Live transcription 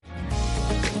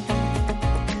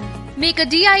Make a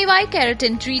DIY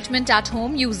keratin treatment at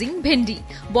home using bhindi.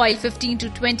 Boil 15 to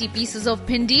 20 pieces of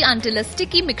bhindi until a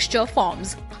sticky mixture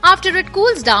forms. After it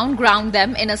cools down, ground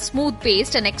them in a smooth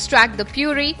paste and extract the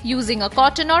puree using a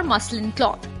cotton or muslin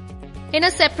cloth. In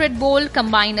a separate bowl,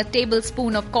 combine a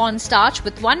tablespoon of cornstarch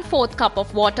with 1/4 cup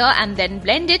of water and then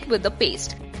blend it with the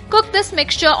paste. Cook this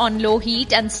mixture on low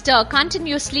heat and stir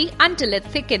continuously until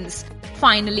it thickens.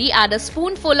 Finally, add a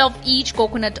spoonful of each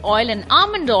coconut oil and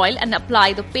almond oil and apply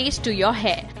the paste to your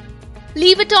hair.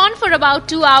 Leave it on for about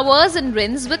 2 hours and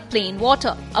rinse with plain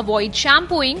water. Avoid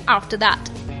shampooing after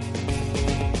that.